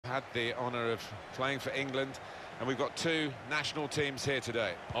had the honour of playing for England, and we've got two national teams here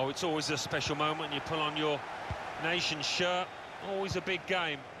today. Oh, it's always a special moment. You pull on your nation's shirt. Always a big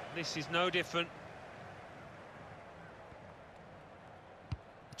game. This is no different.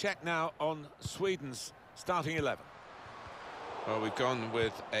 Check now on Sweden's starting 11. Well, we've gone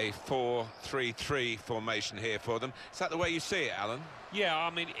with a 4-3-3 formation here for them. Is that the way you see it, Alan? Yeah,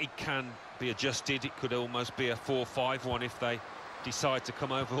 I mean, it can be adjusted. It could almost be a 4-5-1 if they decide to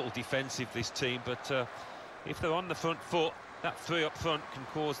come over all defensive, this team. But if they're on the front foot, that three up front can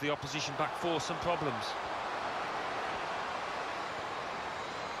cause the opposition back four some problems.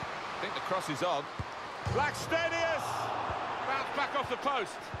 I think the cross is on. Blackstenius! Bounce back off the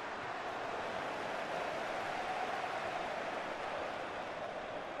post.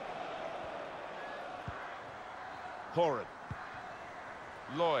 Horan.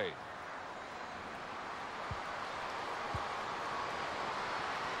 Lloyd.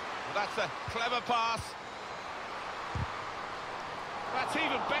 Well, that's a clever pass. That's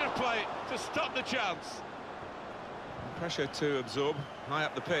even better play to stop the chance. Pressure to absorb, high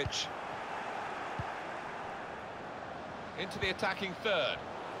up the pitch. Into the attacking third.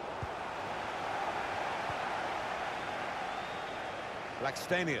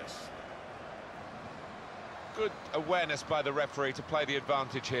 Blackstenius. Good awareness by the referee to play the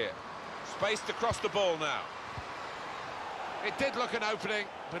advantage here. Spaced across the ball now. It did look an opening,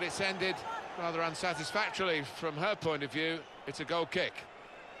 but it's ended rather unsatisfactorily from her point of view. It's a goal kick.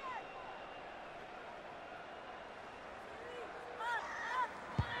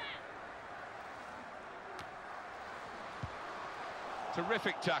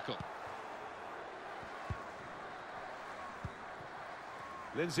 Terrific tackle.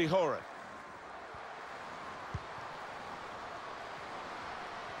 Lindsay Horan.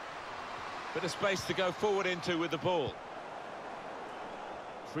 Bit of space to go forward into with the ball.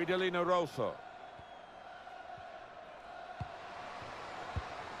 Fridolino Rolfo.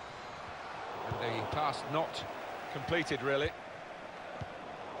 And the pass not completed, really.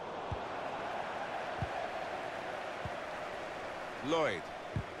 Lloyd.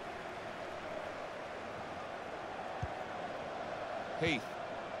 Heath.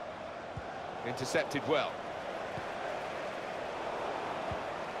 Intercepted well.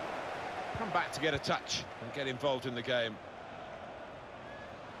 Come back to get a touch and get involved in the game.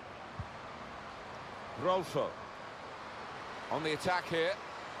 Rolfo. On the attack here.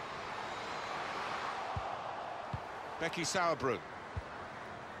 Becky Sauerbrunn.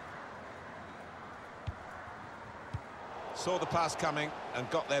 Saw the pass coming and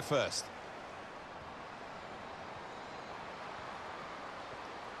got there first.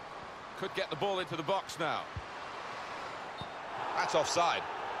 Could get the ball into the box now. That's offside.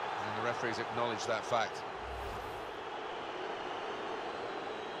 And the referees acknowledge that fact.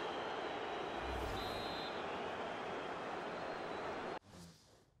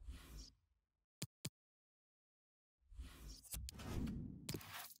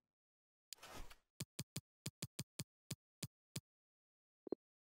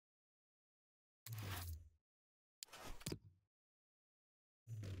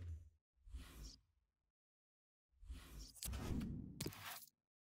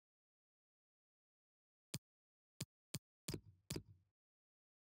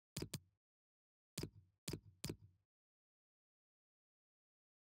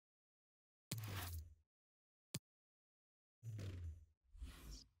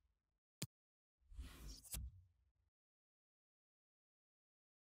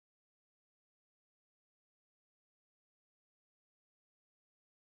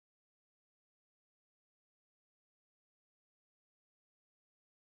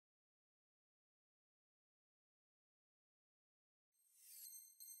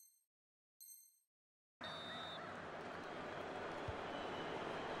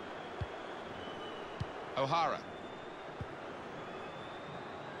 O'Hara.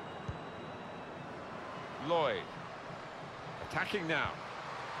 Lloyd. Attacking now.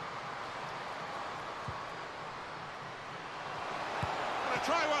 Gonna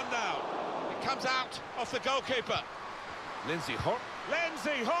try one now. It comes out off the goalkeeper. Lindsay Horan.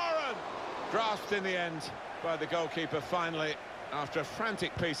 Lindsay Horan! Grasped in the end by the goalkeeper finally after a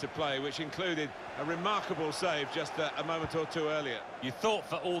frantic piece of play which included a remarkable save just a moment or two earlier. You thought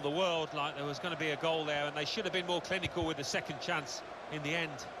for all the world like there was going to be a goal there, and they should have been more clinical with the second chance in the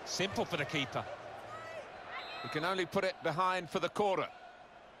end. Simple for the keeper. He can only put it behind for the corner.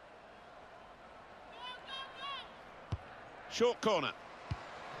 Short corner.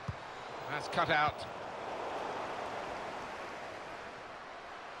 That's cut out.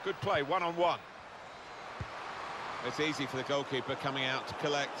 Good play, one-on-one. It's easy for the goalkeeper coming out to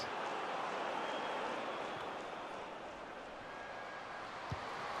collect.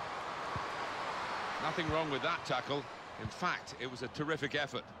 Nothing wrong with that tackle. In fact, it was a terrific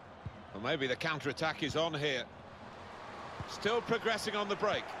effort. Well, maybe the counter-attack is on here. Still progressing on the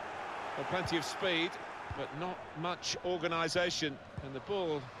break. Well, plenty of speed, but not much organisation. And the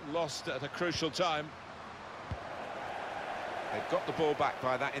ball lost at a crucial time. They've got the ball back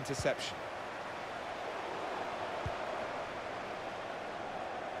by that interception.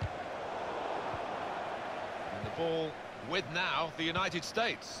 And the ball with now the United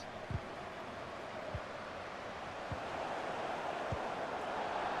States.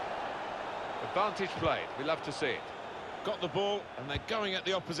 Advantage played, we love to see it. Got the ball and they're going at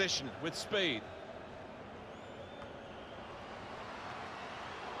the opposition with speed.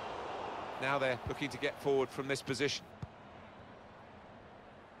 Now they're looking to get forward from this position.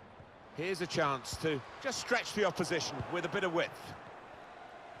 Here's a chance to just stretch the opposition with a bit of width.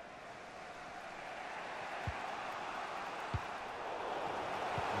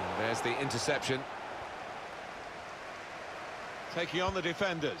 And there's the interception. Taking on the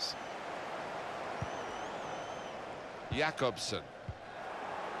defenders. Jakobsen,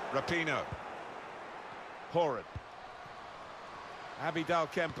 Rapinoe, Horan, Abidal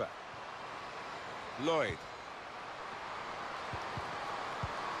Kemper, Lloyd.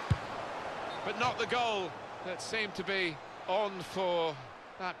 But not the goal that seemed to be on for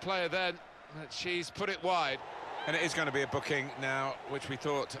that player then, but she's put it wide. And it is going to be a booking now, which we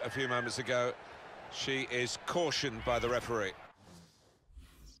thought a few moments ago. She is cautioned by the referee.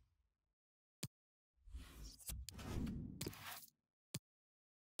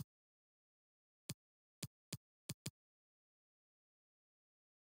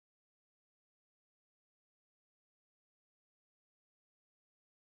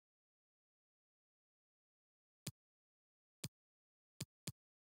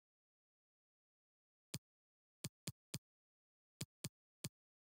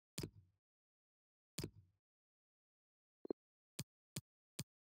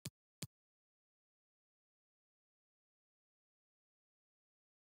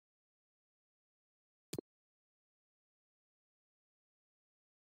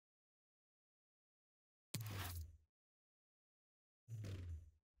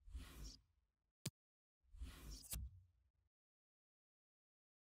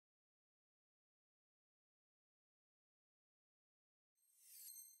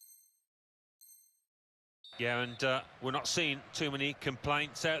 Yeah, and we're not seeing too many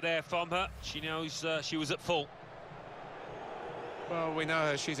complaints out there from her. She knows she was at fault. Well, we know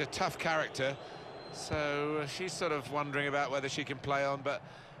her, she's a tough character, so she's sort of wondering about whether she can play on, but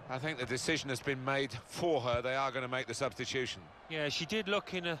I think the decision has been made for her. They are going to make the substitution. Yeah, she did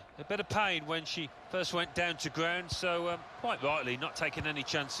look in a bit of pain when she first went down to ground, so quite rightly not taking any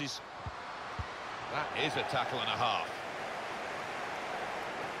chances. That is a tackle and a half.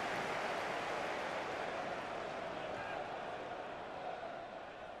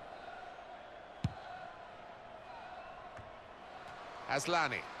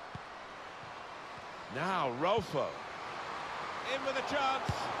 Aslani. Now Rolfo. In with a chance.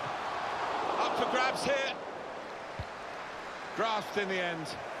 Up for grabs here. Grasped in the end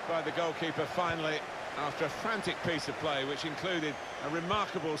by the goalkeeper finally after a frantic piece of play which included a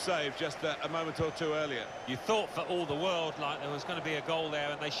remarkable save just a moment or two earlier. You thought for all the world like there was going to be a goal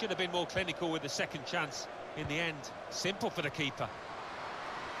there, and they should have been more clinical with the second chance. In the end, simple for the keeper.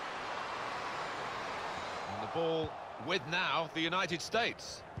 And the ball with now the United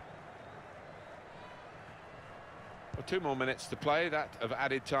States. Well, 2 more minutes to play, that of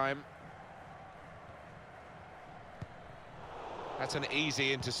added time. That's an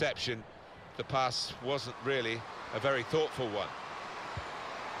easy interception. The pass wasn't really a very thoughtful one.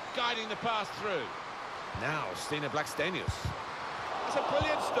 Guiding the pass through. Now Stina Blackstenius. That's a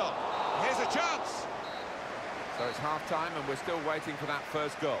brilliant stop. Here's a chance. So it's half-time and we're still waiting for that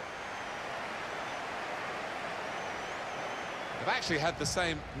first goal. They've actually had the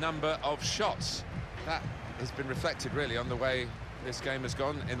same number of shots. That has been reflected really on the way this game has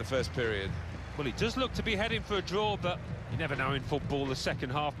gone in the first period. Well, it does look to be heading for a draw, but you never know in football, the second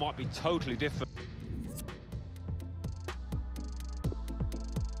half might be totally different.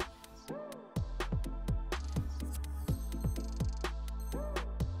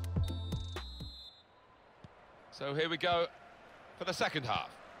 So here we go for the second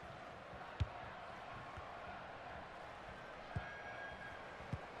half.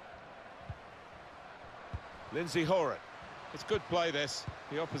 Lindsay Horan. It's good play, this.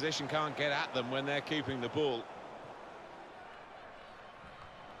 The opposition can't get at them when they're keeping the ball.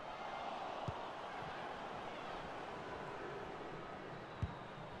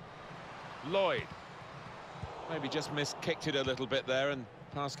 Lloyd. Maybe just kicked it a little bit there, and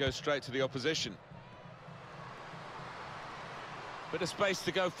pass goes straight to the opposition. Bit of space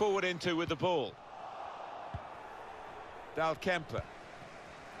to go forward into with the ball. Dal Kemper.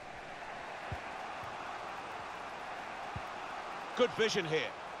 Good vision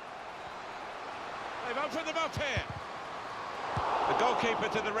here. They've opened them up here. The goalkeeper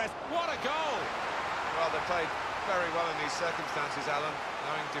to the rest. What a goal! Well, they played very well in these circumstances, Alan.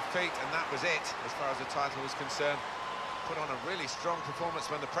 Knowing defeat, and that was it, as far as the title was concerned. Put on a really strong performance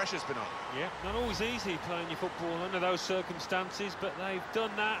when the pressure's been on. Yeah, not always easy playing your football under those circumstances, but they've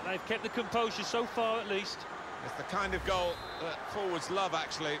done that. They've kept the composure so far, at least. It's the kind of goal that forwards love,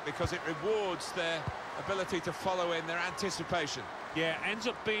 actually, because it rewards their ability to follow in, their anticipation. Yeah, ends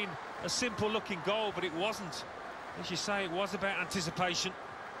up being a simple-looking goal, but it wasn't. As you say, it was about anticipation.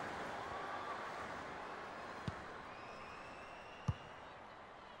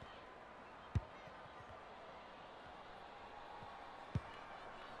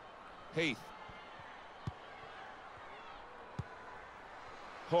 Heath.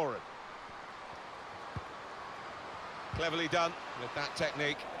 Horan. Cleverly done with that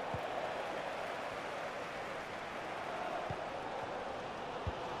technique.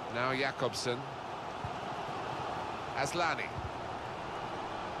 Now Jakobsen. Aslani.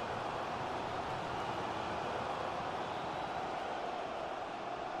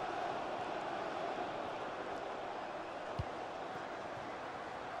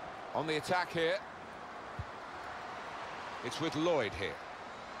 On the attack here. It's with Lloyd here.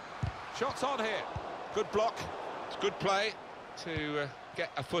 Shots on here. Good block. It's good play to get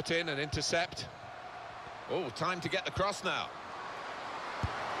a foot in and intercept. Oh, time to get the cross now.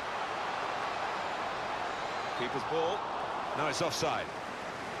 Keeper's ball. No, it's offside.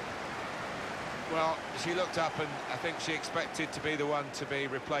 Well, she looked up and I think she expected to be the one to be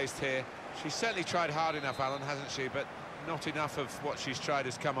replaced here. She's certainly tried hard enough, Alan, hasn't she? But not enough of what she's tried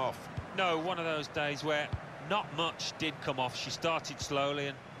has come off. No, one of those days where not much did come off. She started slowly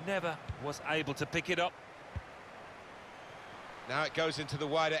and never was able to pick it up. Now it goes into the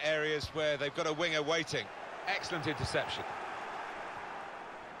wider areas where they've got a winger waiting. Excellent interception.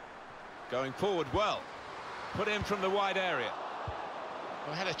 Going forward well. Put in from the wide area.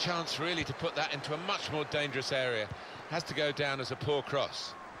 Well, had a chance really to put that into a much more dangerous area. Has to go down as a poor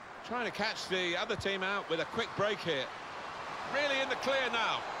cross. Trying to catch the other team out with a quick break here. Really in the clear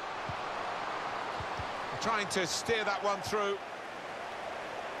now. Trying to steer that one through.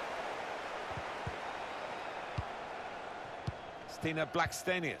 Stina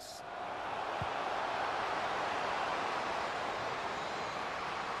Blackstenius.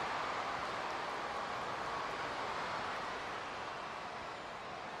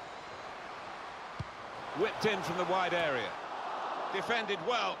 Whipped in from the wide area. Defended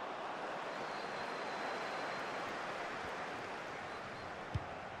well.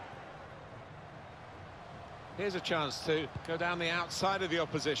 Here's a chance to go down the outside of the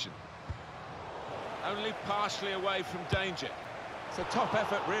opposition. Only partially away from danger. It's a top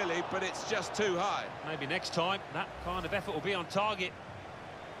effort, really, but it's just too high. Maybe next time that kind of effort will be on target.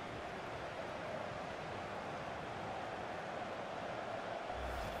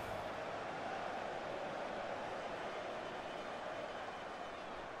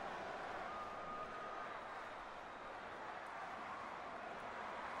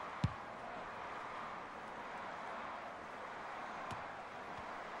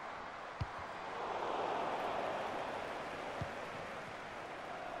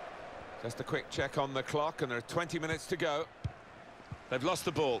 Just a quick check on the clock, and there are 20 minutes to go. They've lost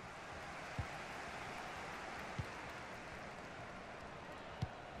the ball.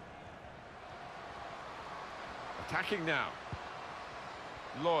 Attacking now.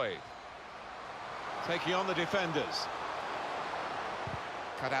 Lloyd. Taking on the defenders.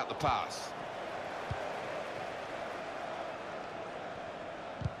 Cut out the pass.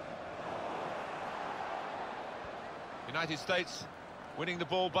 United States winning the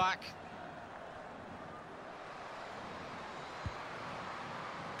ball back.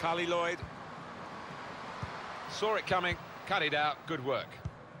 Carly Lloyd saw it coming, cut it out, good work.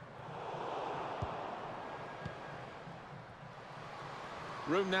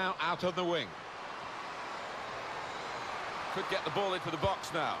 Room now out on the wing. Could get the ball into the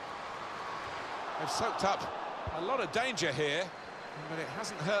box now. They've soaked up a lot of danger here, but it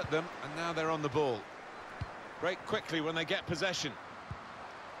hasn't hurt them, and now they're on the ball. Break quickly when they get possession.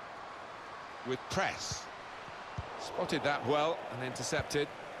 With press. Spotted that well and intercepted.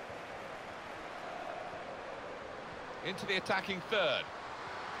 Into the attacking third.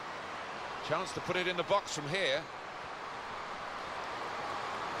 Chance to put it in the box from here.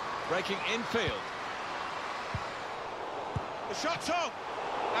 Breaking infield. The shot's on.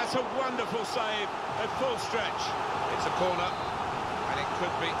 That's a wonderful save at full stretch. It's a corner, and it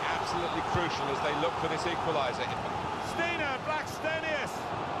could be absolutely crucial as they look for this equaliser. Stina Blackstenius.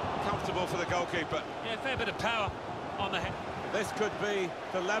 Comfortable for the goalkeeper. Yeah, a fair bit of power on the head. This could be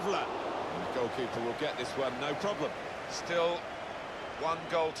the leveller. The goalkeeper will get this one, no problem. Still 1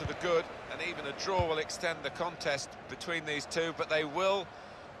 goal to the good, and even a draw will extend the contest between these two, but they will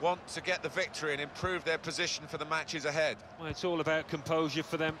want to get the victory and improve their position for the matches ahead. Well, it's all about composure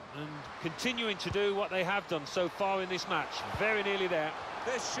for them and continuing to do what they have done so far in this match. Very nearly there.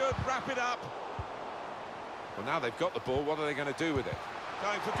 This should wrap it up. Well, now they've got the ball, what are they going to do with it?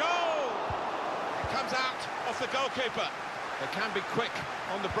 Going for goal! It comes out off the goalkeeper. They can be quick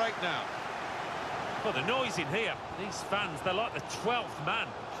on the break now. Well, the noise in here, these fans, they're like the 12th man,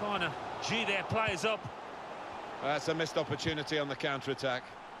 trying to gee their players up. That's a missed opportunity on the counter-attack.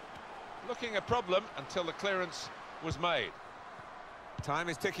 Looking a problem until the clearance was made. Time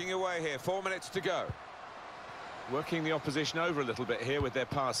is ticking away here, 4 minutes to go. Working the opposition over a little bit here with their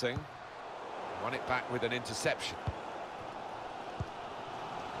passing. Won it back with an interception.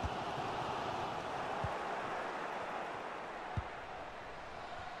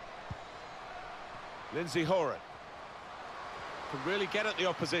 Lindsay Horan can really get at the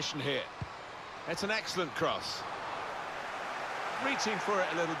opposition here. It's an excellent cross. Reaching for it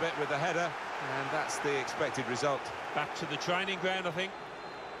a little bit with the header, and that's the expected result. Back to the training ground, I think.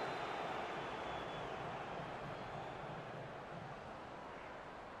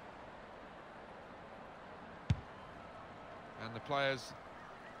 And the players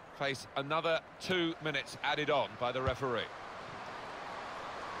face another 2 minutes added on by the referee.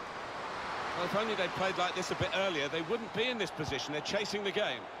 Well, if only they'd played like this a bit earlier, they wouldn't be in this position. They're chasing the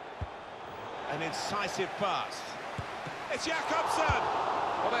game. An incisive pass. It's Jakobsen!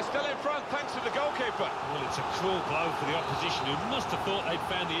 Well, they're still in front thanks to the goalkeeper. Well, it's a cruel blow for the opposition, who must have thought they'd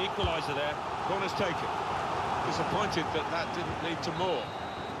found the equaliser there. Corner's taken. Disappointed that that didn't lead to more.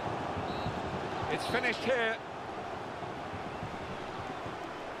 It's finished here.